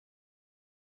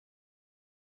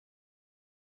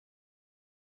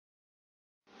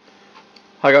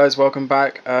Hi guys, welcome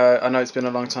back. I know it's been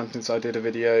a long time since I did a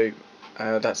video.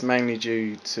 That's mainly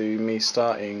due to me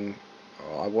starting,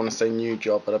 I want to say new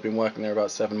job, but I've been working there about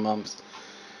 7 months.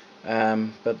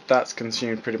 But that's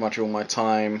consumed pretty much all my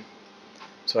time,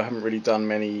 so I haven't really done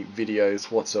many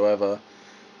videos whatsoever.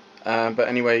 But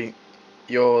anyway,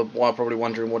 you're probably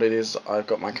wondering what it is I've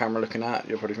got my camera looking at.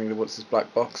 You're probably thinking, what's this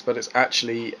black box? But it's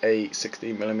actually a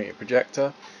 16mm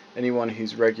projector. Anyone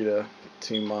who's regular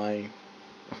to my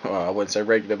well, I wouldn't say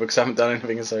regular because I haven't done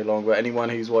anything in so long, but anyone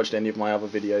who's watched any of my other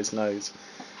videos knows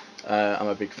I'm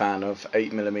a big fan of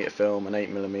 8mm film and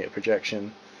 8mm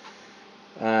projection.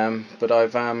 But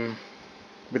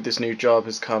with this new job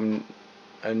has come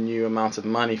a new amount of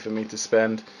money for me to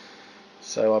spend,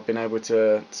 so I've been able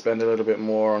to spend a little bit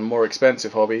more on more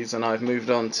expensive hobbies, and I've moved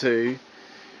on to,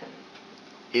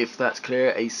 if that's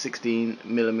clear, a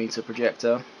 16mm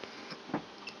projector.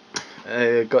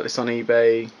 Got this on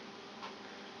eBay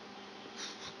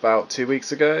about 2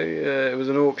 weeks ago. It was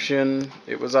an auction.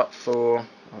 It was up for,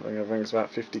 I think it's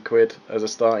about 50 quid as a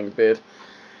starting bid.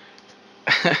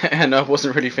 And I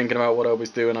wasn't really thinking about what I was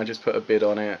doing. I just put a bid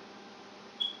on it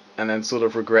and then sort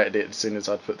of regretted it as soon as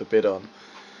I'd put the bid on.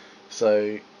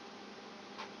 So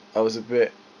I was a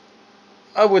bit,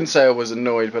 I wouldn't say I was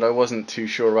annoyed, but I wasn't too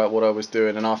sure about what I was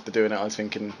doing, and after doing it I was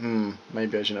thinking,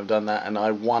 maybe I shouldn't have done that, and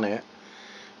I won it.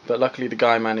 But luckily the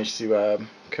guy managed to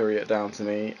courier it down to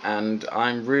me, and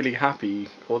I'm really happy.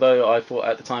 Although I thought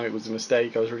at the time it was a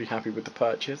mistake, I was really happy with the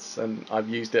purchase, and I've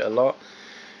used it a lot.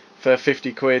 For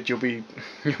 50 quid you'll be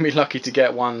lucky to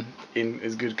get one in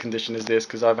as good condition as this,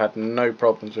 because I've had no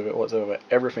problems with it whatsoever.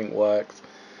 Everything works.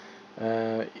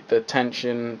 The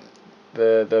tension,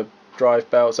 the drive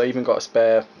belts, I even got a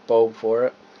spare bulb for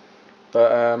it.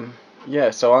 But yeah,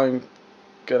 so I'm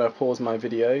gonna pause my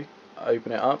video,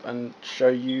 open it up and show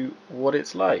you what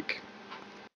it's like.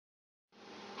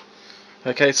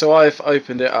 Okay, so I've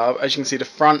opened it up. As you can see, the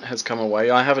front has come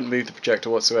away. I haven't moved the projector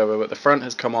whatsoever, but the front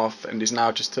has come off and is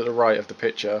now just to the right of the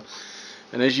picture.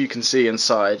 And as you can see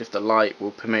inside, if the light will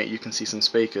permit, you can see some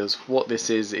speakers. What this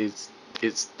is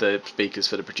it's the speakers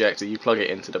for the projector. You plug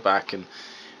it into the back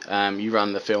and you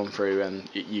run the film through, and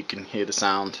you can hear the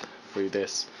sound through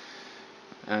this.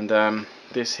 And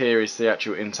this here is the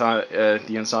actual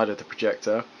the inside of the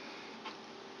projector.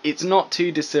 It's not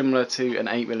too dissimilar to an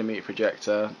 8mm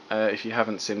projector. If you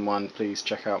haven't seen one, please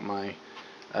check out my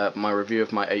my review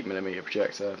of my 8mm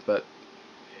projector. But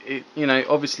you know,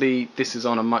 obviously this is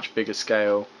on a much bigger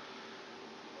scale,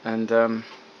 and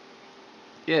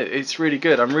yeah, it's really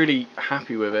good. I'm really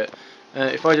happy with it.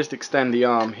 If I just extend the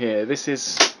arm here, this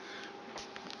is,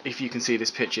 if you can see this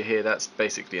picture here, that's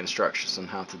basically instructions on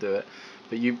how to do it.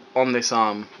 But on this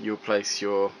arm you'll place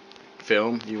your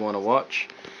film you want to watch,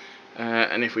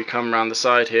 and if we come around the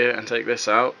side here and take this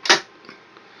out,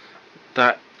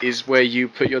 that is where you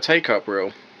put your take-up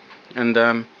reel. And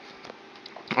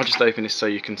I'll just open this so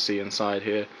you can see inside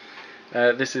here.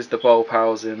 This is the bulb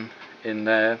housing in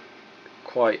there.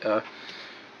 Quite a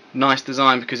nice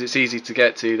design because it's easy to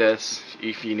get to.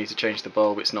 If you need to change the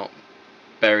bulb, it's not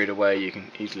buried away, you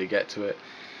can easily get to it.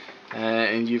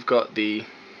 And you've got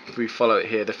if we follow it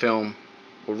here, the film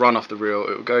will run off the reel,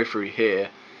 it will go through here.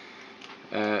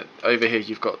 Over here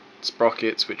you've got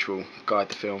sprockets which will guide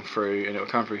the film through, and it will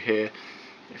come through here.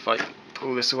 If I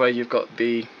pull this away, you've got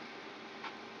the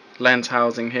lens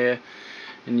housing here,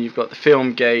 and you've got the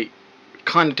film gate.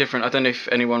 Kind of different, I don't know if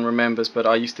anyone remembers, but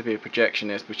I used to be a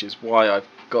projectionist, which is why I've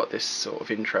got this sort of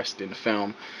interest in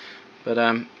film. But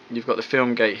you've got the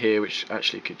film gate here, which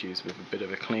actually could use with a bit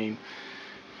of a clean.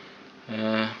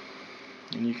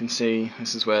 And you can see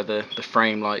this is where the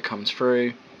frame light comes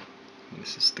through.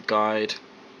 This is the guide,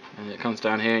 and it comes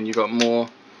down here, and you've got more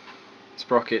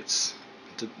sprockets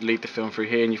to lead the film through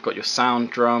here, and you've got your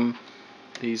sound drum.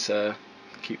 These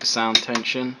keep the sound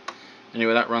tension.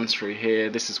 Anyway, that runs through here.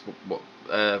 This is what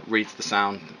reads the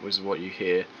sound, which is what you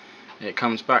hear. And it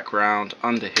comes back round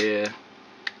under here,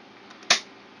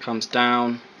 comes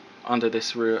down under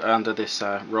this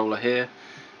roller here.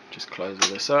 Just close all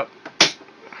this up.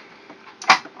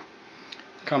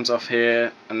 Comes off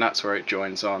here, and that's where it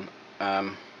joins on.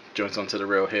 Joins onto the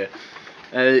reel here.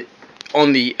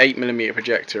 On the 8mm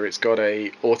projector, it's got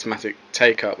a automatic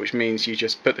take-up, which means you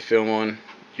just put the film on,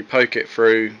 you poke it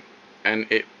through, and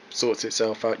it sorts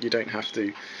itself out. You don't have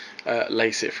to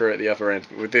lace it through at the other end.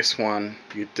 But with this one,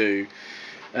 you do.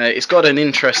 It's got an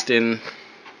interesting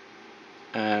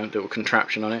little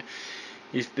contraption on it.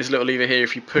 This little lever here,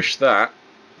 if you push that,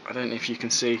 I don't know if you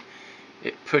can see,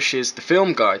 it pushes the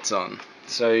film guides on.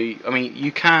 So, I mean,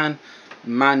 you can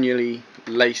manually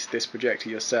lace this projector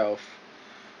yourself,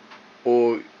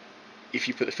 or if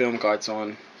you put the film guides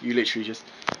on, you literally just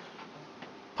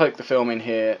poke the film in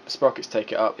here, the sprockets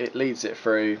take it up, it leads it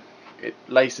through, it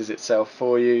laces itself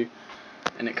for you,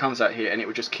 and it comes out here, and it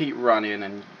will just keep running,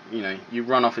 and you know, you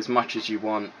run off as much as you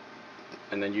want,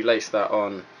 and then you lace that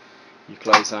on, you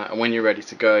close that, and when you're ready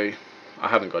to go, I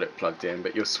haven't got it plugged in,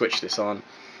 but you'll switch this on,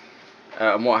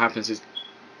 and what happens is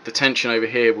the tension over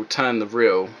here will turn the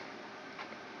reel,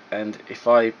 and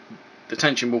the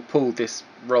tension will pull this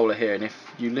roller here, and if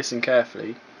you listen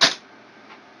carefully,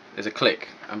 there's a click,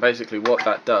 and basically what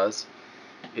that does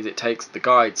is it takes the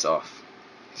guides off.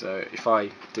 So if I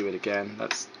do it again,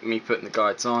 that's me putting the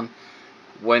guides on.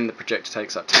 When the projector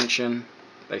takes up tension,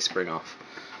 they spring off.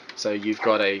 So you've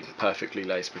got a perfectly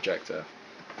laced projector.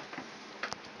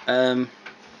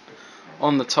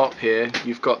 On the top here,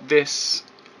 you've got this.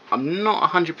 I'm not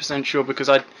 100% sure because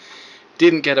I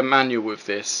didn't get a manual with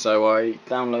this, so I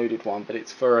downloaded one, but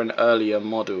it's for an earlier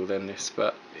model than this.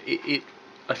 But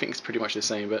I think it's pretty much the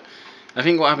same. But I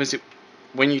think what happens is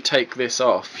when you take this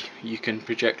off, you can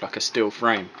project like a still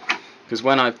frame. Because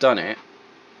when I've done it,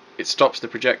 it stops the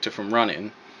projector from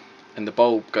running, and the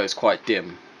bulb goes quite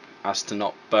dim, as to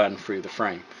not burn through the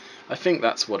frame. I think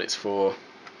that's what it's for.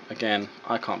 Again,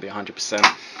 I can't be 100%.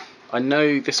 I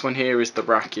know this one here is the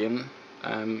racking.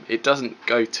 It doesn't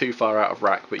go too far out of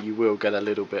rack, but you will get a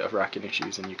little bit of racking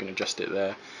issues, and you can adjust it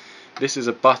there. This is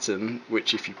a button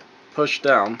which, if you push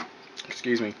down,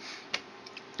 excuse me,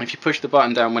 if you push the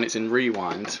button down when it's in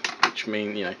rewind, which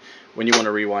means, you know, when you want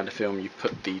to rewind a film, you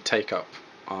put the take up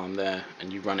arm there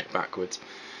and you run it backwards.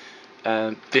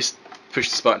 This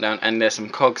pushes this button down, and there's some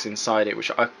cogs inside it,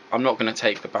 which I'm not going to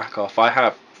take the back off. I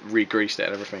have re-greased it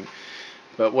and everything,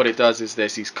 but what it does is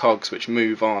there's these cogs which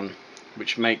move on,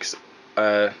 which makes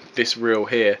this reel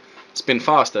here spin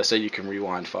faster, so you can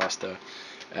rewind faster,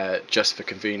 just for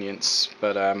convenience.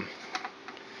 But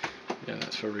yeah,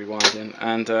 that's for rewinding.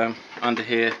 And under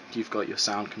here you've got your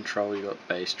sound control, you've got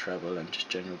bass, treble, and just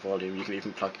general volume. You can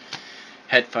even plug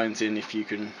headphones in if you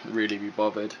can really be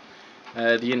bothered.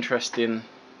 The interesting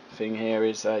thing here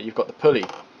is you've got the pulley,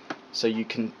 so you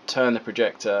can turn the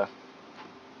projector,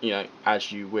 you know,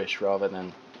 as you wish, rather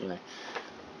than, you know,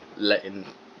 letting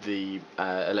the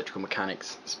electrical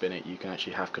mechanics spin it. You can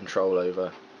actually have control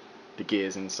over the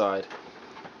gears inside.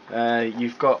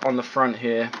 You've got on the front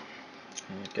here,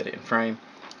 get it in frame,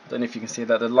 I don't know if you can see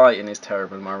that, the lighting is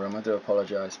terrible in my room, I do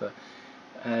apologise, but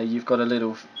you've got a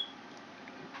little,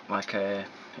 like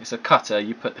it's a cutter,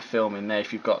 you put the film in there.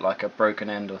 If you've got like a broken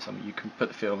end or something, you can put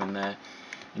the film in there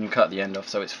and you cut the end off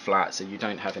so it's flat, so you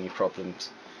don't have any problems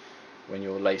when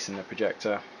you're lacing the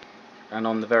projector. And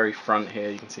on the very front here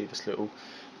you can see this little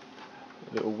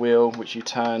wheel which you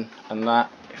turn, and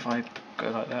that, if I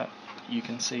go like that, you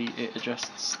can see it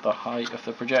adjusts the height of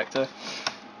the projector.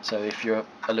 So if you're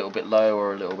a little bit low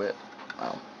or a little bit,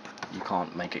 well, you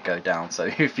can't make it go down, so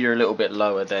if you're a little bit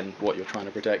lower than what you're trying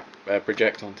to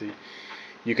project onto,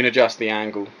 you can adjust the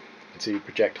angle to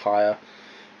project higher,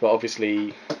 but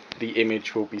obviously the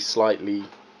image will be slightly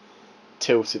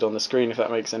tilted on the screen, if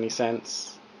that makes any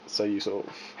sense. So you sort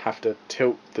of have to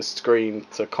tilt the screen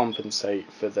to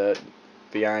compensate for the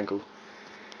angle.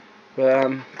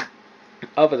 But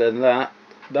other than that,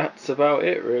 that's about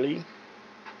it really.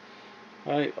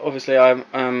 Obviously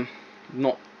I'm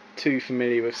not too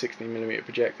familiar with 16mm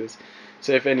projectors,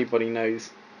 so if anybody knows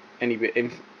any bit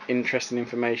interesting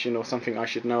information or something I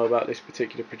should know about this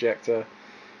particular projector,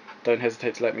 don't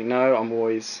hesitate to let me know. I'm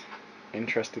always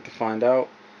interested to find out.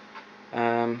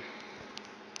 I'll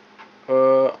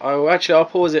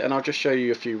pause it and I'll just show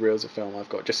you a few reels of film I've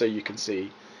got, just so you can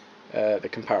see the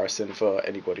comparison for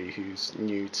anybody who's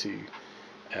new to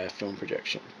film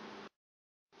projection.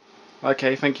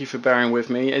 Okay, thank you for bearing with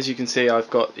me. As you can see,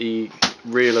 I've got the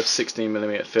reel of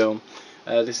 16mm film.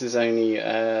 This is only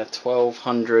a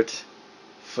 1200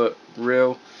 foot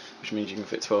reel, which means you can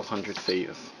fit 1200 feet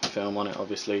of film on it,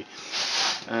 obviously.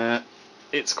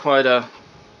 It's quite a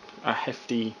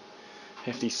hefty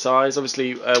size.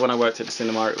 Obviously, when I worked at the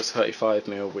cinema it was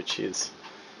 35mm, which is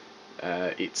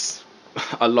it's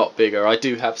a lot bigger. I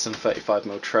do have some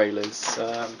 35mm trailers.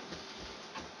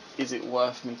 Is it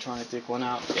worth me trying to dig one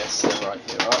out? Yes, they're right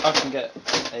here. I can get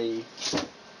a...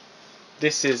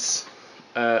 This is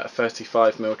a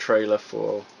 35mm trailer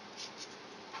for...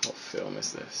 What film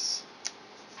is this?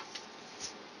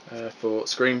 For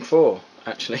Scream 4,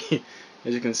 actually.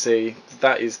 As you can see,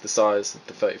 that is the size of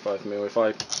the 35mm. If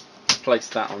I place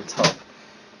that on top,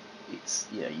 it's,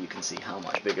 yeah, you can see how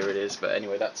much bigger it is. But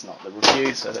anyway, that's not the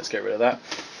review, so let's get rid of that.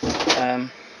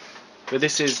 But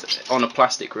this is on a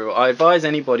plastic reel. I advise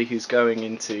anybody who's going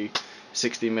into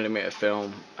 16mm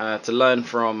film. To learn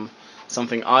from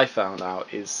something I found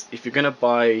out is, if you're going to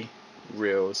buy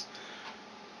reels,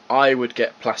 I would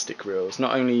get plastic reels,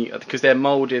 not only because they're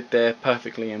molded, they're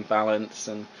perfectly in balance,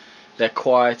 and they're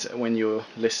quiet when you're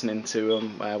listening to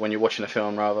them, when you're watching a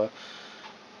film rather.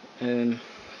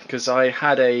 Because I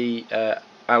had a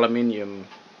aluminium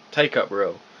take-up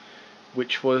reel,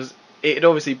 which was, it had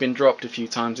obviously been dropped a few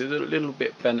times. It was a little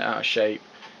bit bent out of shape,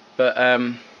 but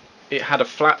it had a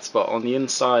flat spot on the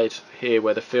inside here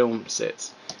where the film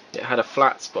sits. It had a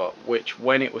flat spot, which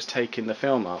when it was taking the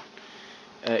film up,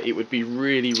 it would be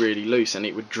really loose and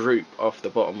it would droop off the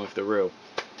bottom of the reel.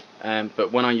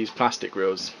 But when I use plastic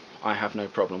reels, I have no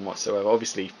problem whatsoever.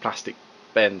 Obviously, if plastic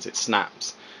bends, it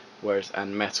snaps, whereas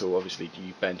and metal, obviously,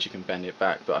 you can bend it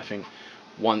back. But I think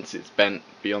once it's bent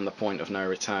beyond the point of no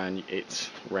return, it's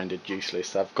rendered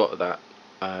useless. I've got that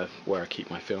where I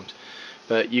keep my films.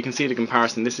 But you can see the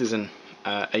comparison. This is an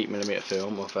 8mm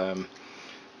film of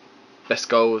best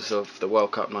goals of the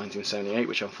World Cup 1978,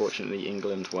 which unfortunately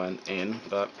England weren't in,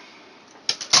 but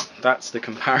that's the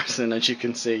comparison. As you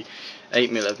can see,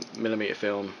 8mm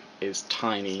film is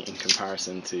tiny in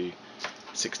comparison to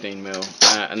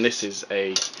 16mm, and this is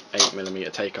a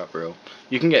 8mm take-up reel.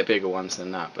 You can get bigger ones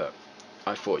than that, but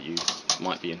I thought you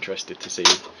might be interested to see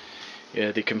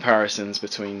the comparisons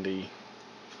between the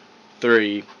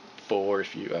 3, 4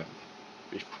 if you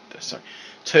sorry,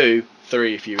 2,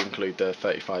 3 if you include the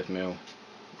 35mm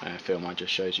film I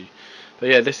just showed you. But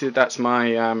yeah, that's my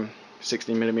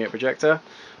 16mm projector.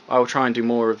 I will try and do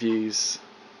more reviews,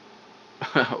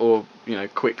 or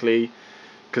quickly,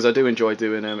 because I do enjoy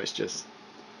doing them. It's just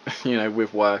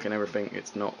with work and everything,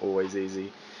 it's not always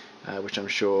easy, which I'm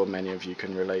sure many of you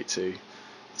can relate to.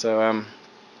 So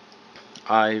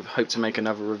I hope to make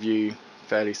another review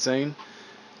fairly soon,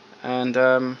 and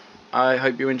I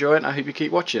hope you enjoy it, and I hope you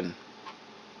keep watching.